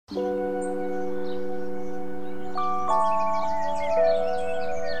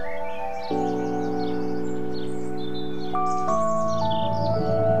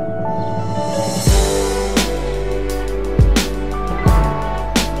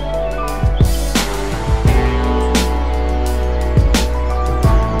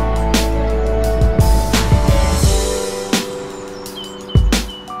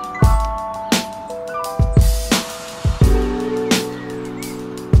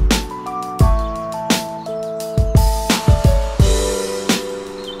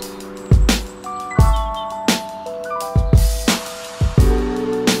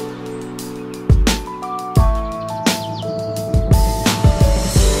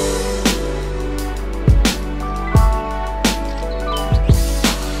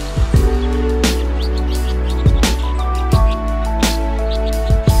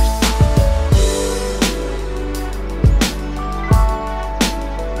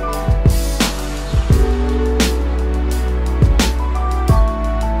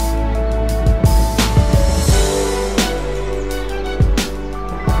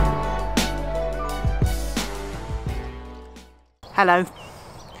Hello,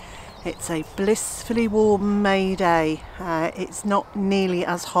 it's a blissfully warm May day. It's not nearly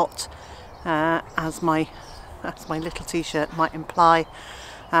as hot as my little t-shirt might imply,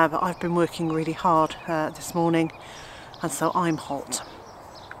 but I've been working really hard this morning, and so I'm hot.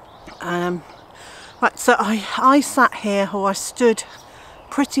 Right, so I sat here, or I stood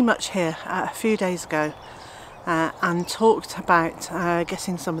pretty much here a few days ago and talked about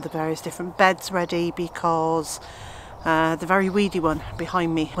getting some of the various different beds ready, because the very weedy one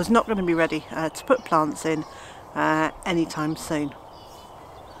behind me was not going to be ready to put plants in anytime soon.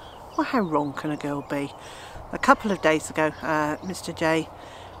 Well, how wrong can a girl be? A couple of days ago, Mr. J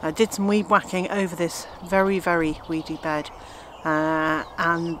did some weed whacking over this very, very weedy bed,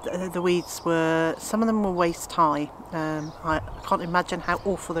 and the weeds were, some of them were waist high. I can't imagine how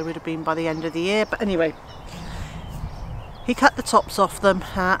awful they would have been by the end of the year, but anyway, he cut the tops off them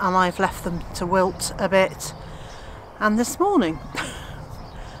and I've left them to wilt a bit. And this morning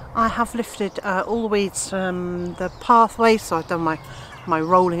I have lifted all the weeds from the pathway, so I've done my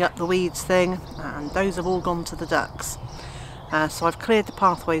rolling up the weeds thing, and those have all gone to the ducks. So I've cleared the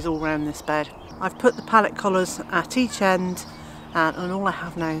pathways all around this bed. I've put the pallet collars at each end, and all I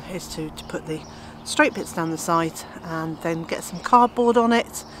have now is to put the straight bits down the side and then get some cardboard on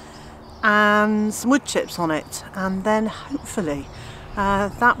it and some wood chips on it, and then hopefully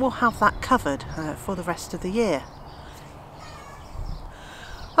that will have that covered for the rest of the year.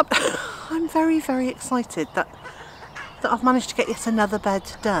 I'm very, very excited that I've managed to get yet another bed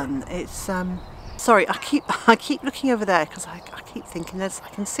done. It's sorry, I keep looking over there because I keep thinking I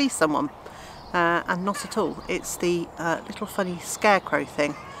can see someone, and not at all. It's the little funny scarecrow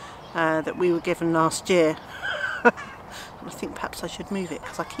thing that we were given last year. I think perhaps I should move it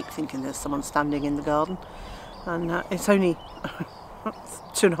because I keep thinking there's someone standing in the garden, and it's only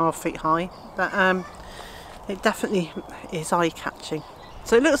 2.5 feet high, but it definitely is eye-catching.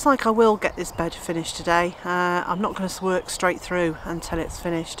 So it looks like I will get this bed finished today. I'm not going to work straight through until it's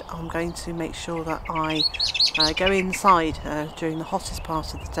finished. I'm going to make sure that I go inside during the hottest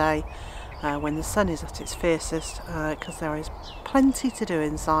part of the day, when the sun is at its fiercest, because there is plenty to do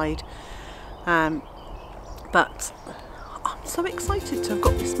inside. But I'm so excited to have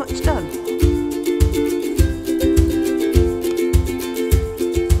got this much done.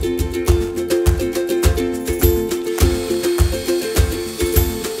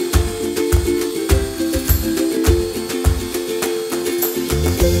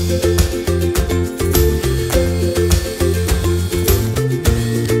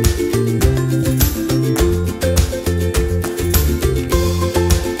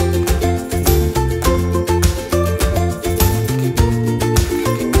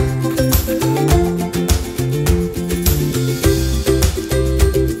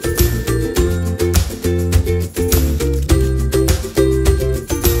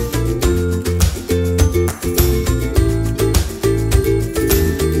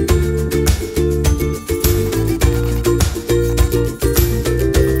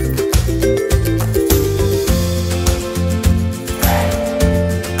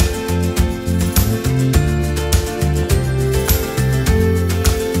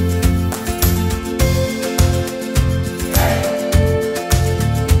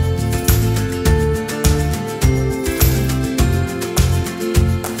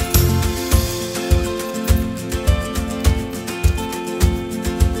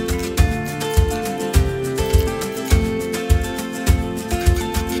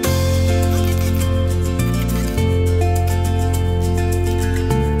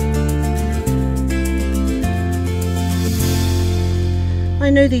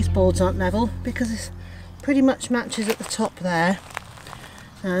 know these boards aren't level because it pretty much matches at the top there,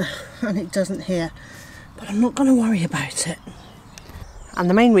 and it doesn't here, but I'm not going to worry about it. And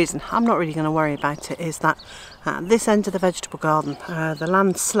the main reason I'm not really going to worry about it is that at this end of the vegetable garden, the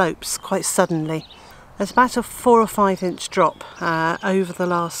land slopes quite suddenly. There's about a 4 or 5 inch drop over the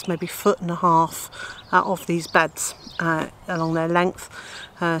last maybe 1.5 feet of these beds along their length.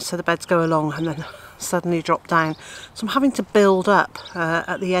 So the beds go along and then suddenly drop down. So I'm having to build up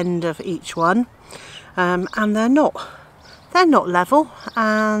at the end of each one, and they're not level,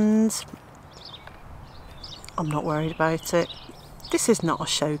 and I'm not worried about it. This is not a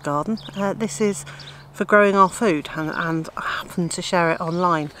show garden. This is for growing our food, and I happen to share it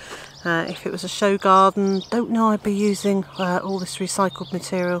online. If it was a show garden, don't know I'd be using all this recycled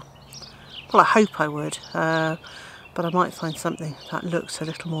material. Well, I hope I would, but I might find something that looks a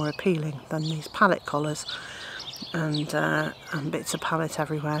little more appealing than these pallet collars and bits of pallet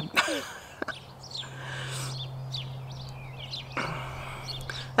everywhere.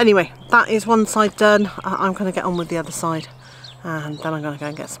 Anyway, that is one side done. I'm going to get on with the other side, and then I'm going to go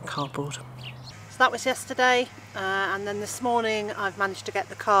and get some cardboard. So that was yesterday, and then this morning I've managed to get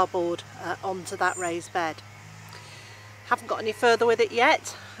the cardboard onto that raised bed. Haven't got any further with it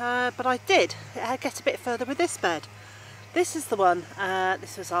yet, but I did get a bit further with this bed. This is the one,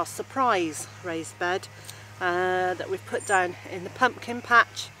 this was our surprise raised bed that we've put down in the pumpkin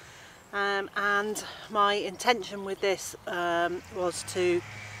patch, and my intention with this was to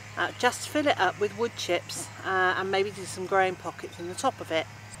just fill it up with wood chips and maybe do some growing pockets in the top of it.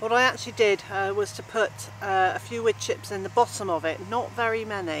 What I actually did was to put a few wood chips in the bottom of it, not very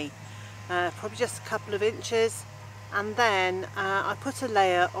many, probably just a couple of inches, and then I put a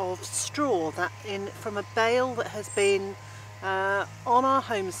layer of straw from a bale that has been on our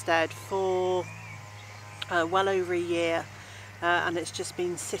homestead for well over a year, and it's just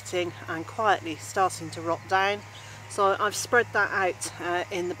been sitting and quietly starting to rot down. So I've spread that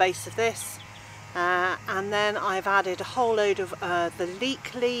out in the base of this, and then I've added a whole load of the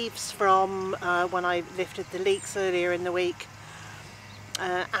leek leaves from when I lifted the leeks earlier in the week,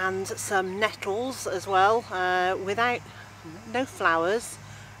 and some nettles as well, without no flowers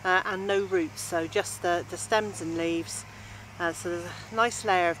and no roots, so just the stems and leaves. So there's a nice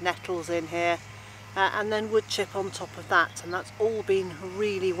layer of nettles in here, and then wood chip on top of that, and that's all been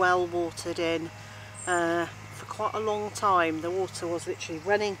really well watered in for quite a long time. The water was literally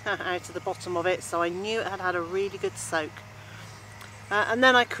running out of the bottom of it, so I knew it had had a really good soak. And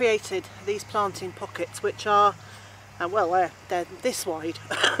then I created these planting pockets, which are well, they're this wide.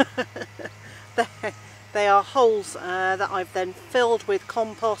 They are holes that I've then filled with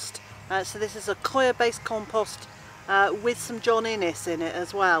compost. So this is a coir based compost with some John Innes in it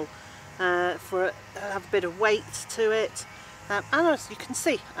as well, for have a bit of weight to it. And as you can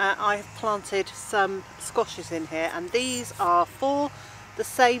see, I've planted some squashes in here, and these are for the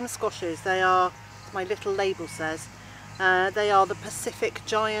same squashes. They are, my little label says, they are the Pacific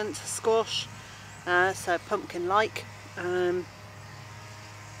giant squash, so pumpkin-like.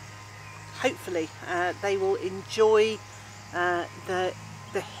 Hopefully they will enjoy the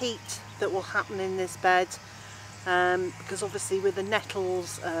heat that will happen in this bed, because obviously with the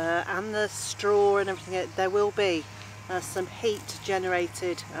nettles and the straw and everything, there will be some heat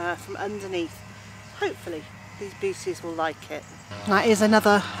generated from underneath. Hopefully these beauties will like it. That is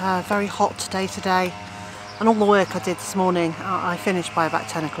another very hot day today, and all the work I did this morning I finished by about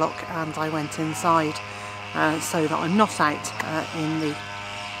 10 o'clock, and I went inside so that I'm not out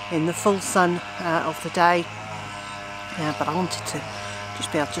in the full sun of the day. But I wanted to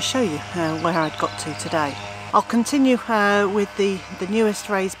just be able to show you where I'd got to today. I'll continue with the newest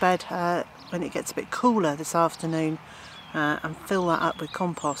raised bed when it gets a bit cooler this afternoon, and fill that up with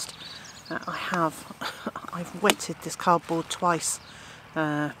compost. I've wetted this cardboard twice.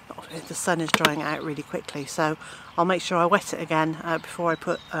 The sun is drying out really quickly, so I'll make sure I wet it again before I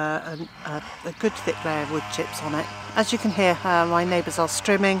put a good thick layer of wood chips on it. As you can hear, my neighbours are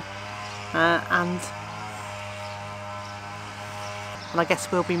strimming, and I guess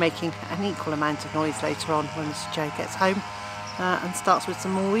we'll be making an equal amount of noise later on when Mr. Joe gets home and starts with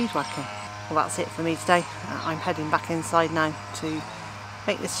some more weed whacking. Well, that's it for me today. I'm heading back inside now to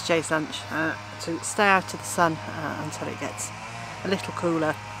make Mr. Joe's lunch, to stay out of the sun until it gets a little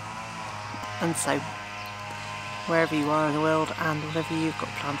cooler. And so, wherever you are in the world and whatever you've got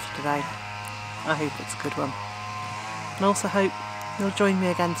planned for today, I hope it's a good one. And also hope you'll join me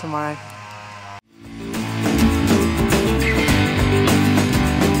again tomorrow.